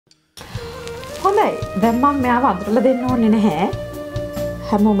හොඳයි. දැන් මම මෙයාව අඳුරලා දෙන්න ඕනේ නැහැ.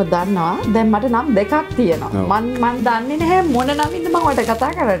 හැමෝම දන්නවා. දැන් මට නම් දෙකක් තියෙනවා. මම දන්නේ නැහැ මොන නමින්ද මම ඔයාලට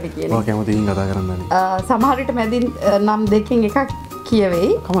කතා කරන්න කියලා. ඔව් කැමතියින් කතා කරන්න. සමහර විට මැදින් නම් දෙකකින් එකක්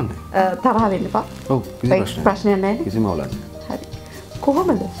කියවෙයි. කමන්නේ. තරහ වෙන්න එපා. ඔව් කිසි ප්‍රශ්නයක් නැහැ. කිසිම අවුලක් නැහැ. හරි.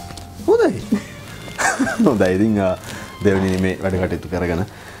 කොහොමද? හොඳයි. හොඳයි. ඉතින් දෙවෙනි මේ වැඩ කටයුතු කරගෙන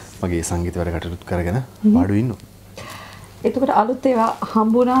මගේ සංගීත වැඩ කටයුතු කරගෙන පාඩු ඉන්නවා. එතකොට අලුත් ඒවා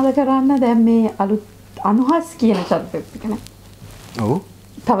හම්බුණාද කරන්න දැන් මේ අලුත් අනුහස් කියන චරිතෙත් කියන. ඔව්.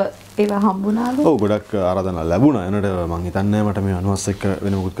 තව ඒවා හම්බුණාද? ඔව් ගොඩක් ආරාධනා ලැබුණා. එනට මම හිතන්නේ මට මේ අනුහස් එක්ක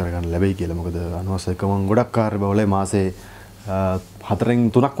වෙන මොකුත් කරගන්න ලැබෙයි කියලා. මොකද අනුහස් එක්ක මම ගොඩක් කාර්යබහුලයි මාසේ 4න්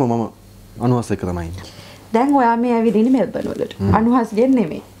 3ක්ම මම අනුහස් එක්ක තමයි ඉන්නේ. දැන් ඔයා මේ ඇවිදින්නේ මෙල්බර්න් වලට. අනුහස් ගෙන්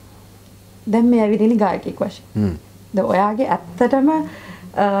නෙමෙයි. දැන් මේ ඇවිදින්නේ ගායකයෙක් වශයෙන්. දැන් ඔයාගේ ඇත්තටම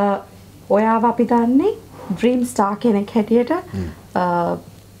ඔයාව අපි දන්නේ ඩ්‍රීම් ස්ටාර් කෙනෙක් හැටියට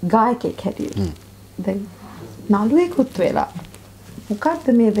ගායකයෙක් හැටියට. දැන් නළුවෙකුත් වෙලා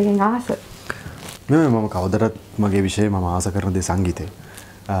මොකක්ද මේ දෙකෙන් ආස? මම කවදරත් මගේ විෂය මම ආස කරන දේ සංගීතය.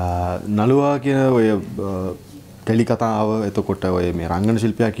 නළුවා කියන ඔය ටෙලි කතාව එතකොට ඔය මේ රංගන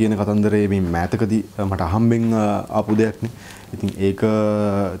ශිල්පියා කියන කතන්දරේ මේ මෑතකදී මට අහම්බෙන් ආපු දෙයක් නේ. ඉතින් ඒක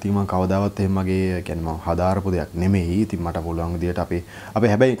ඉතින් මම කවදාවත් එහෙම මගේ කියන්නේ මම හදාරපු දෙයක් නෙමෙයි. ඉතින් මට පුළුවන් විදියට අපේ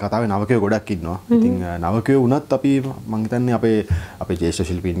හැබැයි කතාවේ නවකයෝ ගොඩක් ඉන්නවා. ඉතින් නවකයෝ වුණත් අපි මම හිතන්නේ අපේ ජ්‍යෙෂ්ඨ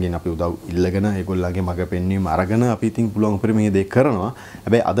ශිල්පීන්ගෙන් අපි උදව් ඉල්ලගෙන ඒගොල්ලන්ගේ මඟ පෙන්වීම අරගෙන අපි ඉතින් පුළුවන් උපරිම මේ දේ කරනවා.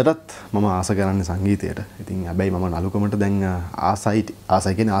 හැබැයි අදටත් මම ආස කරන්නේ සංගීතයට. ඉතින් හැබැයි මම නළුකමට දැන් ආසයි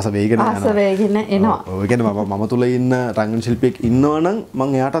කියන්නේ ආස වේගෙන යනවා. ආස වේගෙන එනවා. ඔය කියන්නේ මම තුල ඉන්න රංගන ශිල්පියෙක් ඉන්නවනම්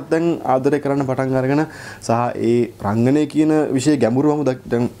මම එයාටත් දැන් ආදරය කරන්න පටන් අරගෙන සහ ඒ රංගනය කියන විශේෂ ගැඹුරවම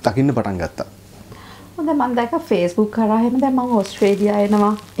දැන් දකින්න පටන් ගත්තා. හොඳයි මම දැක්ක Facebook කරා එහෙම දැන් මම ඕස්ට්‍රේලියා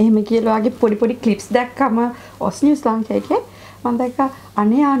එනවා. එහෙම කියලා වගේ පොඩි clips දැක්කම AusNewsLanka එකේ මම දැක්ක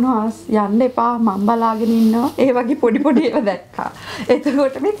අනේ අනුහස් යන්න එපා මම බලාගෙන ඉන්නවා. ඒ වගේ පොඩි ඒවා දැක්කා.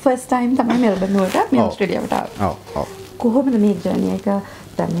 එතකොට මේ first time තමයි මෙල්බර්න් වලට මේ ඕස්ට්‍රේලියාවට ආවේ. ඔව්. කොහොමද මේ ජර්නි එක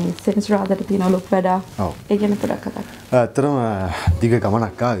දැන් මේ සෙනසුරාදාට තියෙන ලොකු වැඩ. ඒ ගැන පොඩ්ඩක් කතා කරන්න. ඇත්තටම දිග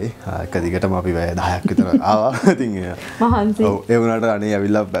ගමනක් ආවේ. එක දිගටම අපි වැය 10ක් විතර ආවා. ඉතින් මහන්සි. ඔව් ඒ වුණාට අනේ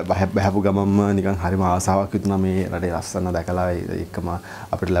ඇවිල්ලා බහැපු ගමම්ම නිකන් හරිම ආසාවක් හිතුණා මේ රටේ ලස්සන දැකලා ඒකම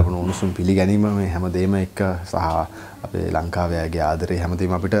අපිට ලැබුණ උණුසුම් පිළිගැනීම මේ හැමදේම එක සහ අපේ ලංකාවේගේ ආදරේ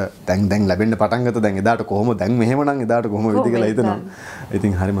හැමදේම අපිට දැන් ලැබෙන්න පටන් ගත්තා. දැන් එදාට කොහොම දැන් මෙහෙමනම් එදාට කොහොම වෙයිද කියලා හිතනවා.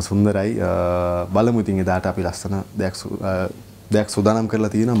 ඉතින් හරිම සුන්දරයි. බලමු ඉතින් එදාට අපි ලස්සන දෙයක් සූදානම් කරලා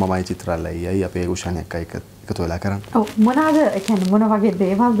තියෙනවා. මමයි චිත්‍රාලයයි අපේ උෂානියක් එකතු වෙලා කරන්නේ. ඔව් මොනවාද කියන්නේ මොන වගේ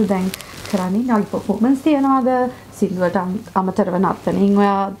දේවල්ද දැන් කරන්නේ? නල් පර්ෆෝමන්ස් තියනවාද? සින්දුවට අමතරව නර්තනින්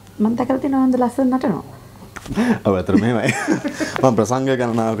ඔයා මම දැකලා තියෙනවා හොඳ ලස්සන නටනවා. ඔව් අතර මෙහෙමයි. මම ප්‍රසංග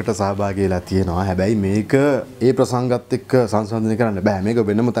ගණනාවකට සහභාගී වෙලා තියෙනවා. හැබැයි මේක ඒ ප්‍රසංගත් එක්ක සංසන්දනය කරන්න බෑ. මේක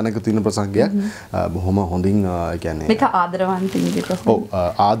වෙනම තැනක තියෙන ප්‍රසංගයක්. බොහොම හොඳින් කියන්නේ මේක ආදරවන්තින්ගේ ප්‍රසංග. ඔව්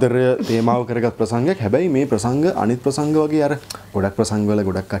ආදරය තේමාව කරගත් ප්‍රසංගයක්. හැබැයි මේ ප්‍රසංග අනිත් ප්‍රසංග වගේ අර ගොඩක් ප්‍රසංග වල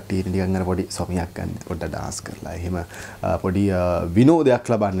ගොඩක් කට්ටිය නිකන් අර පොඩි සොමියක් ගන්න පොඩ්ඩක් ඩාන්ස් කරලා එහෙම පොඩි විනෝදයක්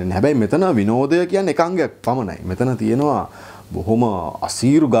ලබන්නේ නැහැ. හැබැයි මෙතන විනෝදය කියන්නේ එක අංගයක් පමණයි. මෙතන තියෙනවා බොහොම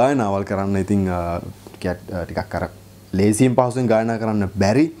අසීරු ගායනාවල් කරන්න. ඉතින් ටිකක් අර ලේසියෙන් පහසුවෙන් ගායනා කරන්න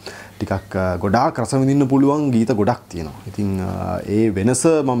බැරි ටිකක් ගොඩාක් රස විඳින්න පුළුවන් ගීත ගොඩක් තියෙනවා. ඉතින් ඒ වෙනස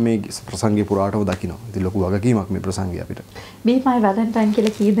මම මේ ප්‍රසංගය පුරාටම දකිනවා. ඉතින් ලොකු වගකීමක් මේ ප්‍රසංගය අපිට. මේ My Valentine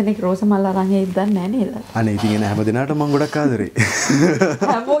කියලා කී දෙනෙක් රෝස මල් අරන් එයිද දන්නේ නැහැ නේද? අනේ ඉතින් එන හැම දිනාටම මම ගොඩක් ආදරේ.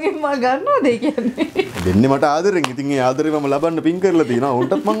 හැමෝගෙම මම ගන්නවද ඒ කියන්නේ? දෙන්නේ මට ආදරෙන්. ඉතින් ඒ ආදරේ මම ලබන්න පින් කරලා තියෙනවා.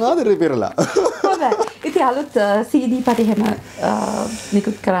 උන්ටත් මම ආදරේ පෙරලා. හොඳයි. ඉතින් අලුත් CD පටි හැම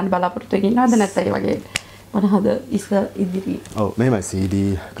නිකුත් කරන්න බලාපොරොත්තු වෙන්නේ නැද්ද නැත්නම් ඒ වගේ මොනහද ඉදිරි? ඔව් මෙහෙමයි CD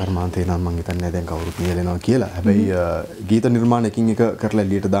කර්මාන්තේ නම් මම හිතන්නේ දැන් කවුරුත් නියැලෙනවා කියලා. හැබැයි ගීත නිර්මාණ එකින් එක කරලා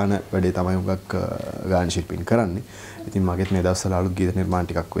එළියට දාන වැඩේ තමයි උගක් ගායන ශිල්පීන් කරන්නේ. ඉතින් මගෙත් මේ දවස්වල අලුත් ගීත නිර්මාණ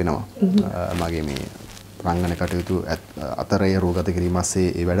ටිකක් වෙනවා. මගේ මේ රංගන කටයුතු අතරේ රූගත කිරීමස්සේ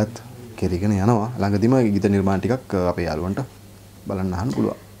ඒ වැඩත් කෙරීගෙන යනවා. ළඟදිම ගීත නිර්මාණ ටිකක් අපේ යාළුවන්ට බලන්න අහන්න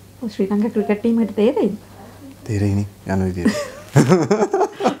පුළුවන්. ශ්‍රී ලංකා ක්‍රිකට් ටීම් එකට තේරෙයිද? තේරෙයිනේ යන විදියට.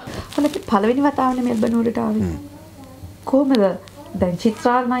 ඔයාලට පළවෙනි වතාවනේ මෙල්බර්න් වලට ආවේ. කොහමද? දැන්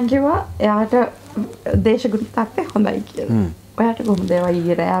චිත්‍රාල් නම් කිව්වා එයාට දේශගුණ තත්ත්වය හොඳයි කියලා. ඔයාට කොහොමද ඒවා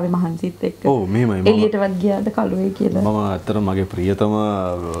ඊයේ රෑවේ මහන්සිත් එක්ක? ඔව් මෙහෙමයි. එළියටවත් ගියාද කළුවේ කියලා? මම අතර මගේ ප්‍රියතම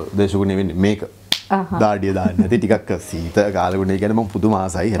දේශගුණය වෙන්නේ මේක. දාඩිය දාන්න නැති ටිකක් සීත කාලගුණය ගැන මම පුදුම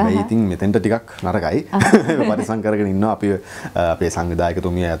ආසයි. හැබැයි ඉතින් මෙතෙන්ට ටිකක් නරකයි. පරිසම් කරගෙන ඉන්නවා අපි අපේ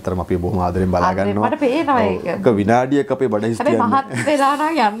සංවිධායකතුමිය ඇත්තටම අපි බොහොම ආදරෙන් බලා ගන්නවා. මට පේනවා ඒක. එක විනාඩියක් අපේ බඩ හිස් හැබැයි මහත් වෙලා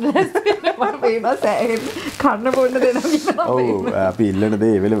නම් යන්න මට පේනවා සෑහෙන කන්න බොන්න දෙනවා. ඔව් අපි ඉල්ලන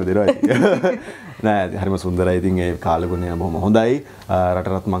දේ ඒ වෙලෙම දෙනවා. නෑ හරිම සුන්දරයි. ඉතින් ඒ කාලගුණය බොහොම හොඳයි.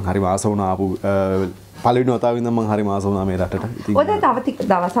 රටටත් මං හරිම ආස වුණා ආපු පළවෙනි වතාවෙ ඉඳන් මං හරිම ආස වුණා මේ රටට. ඉතින් ඔය දැන් තව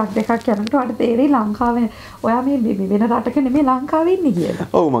දවසක් දෙකක් යනකොට ඔයාලට තේරෙයි ලංකාවේ ඔයා මේ වෙන රටක නෙමෙයි ලංකාවේ ඉන්නේ කියලා.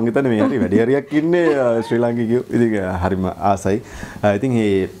 ඔව් මං හිතන්නේ මේ හරි වැඩි හරියක් ඉන්නේ ශ්‍රී ලාංකිකයෝ. ඉතින් හරිම ආසයි. ඉතින්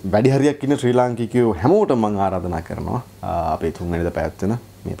මේ වැඩි හරියක් ඉන්න ශ්‍රී ලාංකිකයෝ හැමෝටම මං ආරාධනා කරනවා අපේ තුන්වෙනිදා පැවැත්වෙන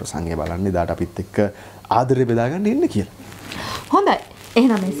මේ ප්‍රසංගය බලන්න ඉදාට අපිත් එක්ක ආදරේ බෙදාගන්න ඉන්න කියලා. හොඳයි.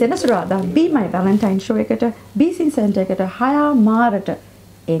 එහෙනම් මේ සෙනසුරාදා Be My Valentine show එකට බීසින් සෙන්ටර් එකට 6 මාරට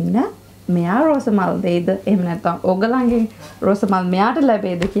එන්න. මෙයා රෝසමල් දෙයිද එහෙම නැත්නම් ඔයගලන්ගේ රෝසමල් මෙයාට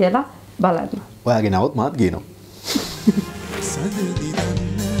ලැබෙයිද කියලා බලන්න. ඔයාගේ නවත් මාත් ගේනවා.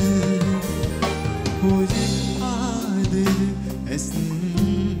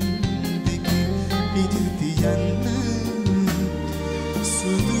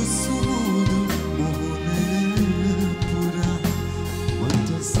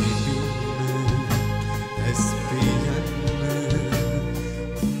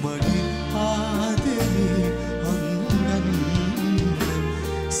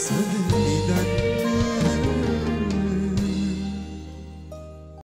 So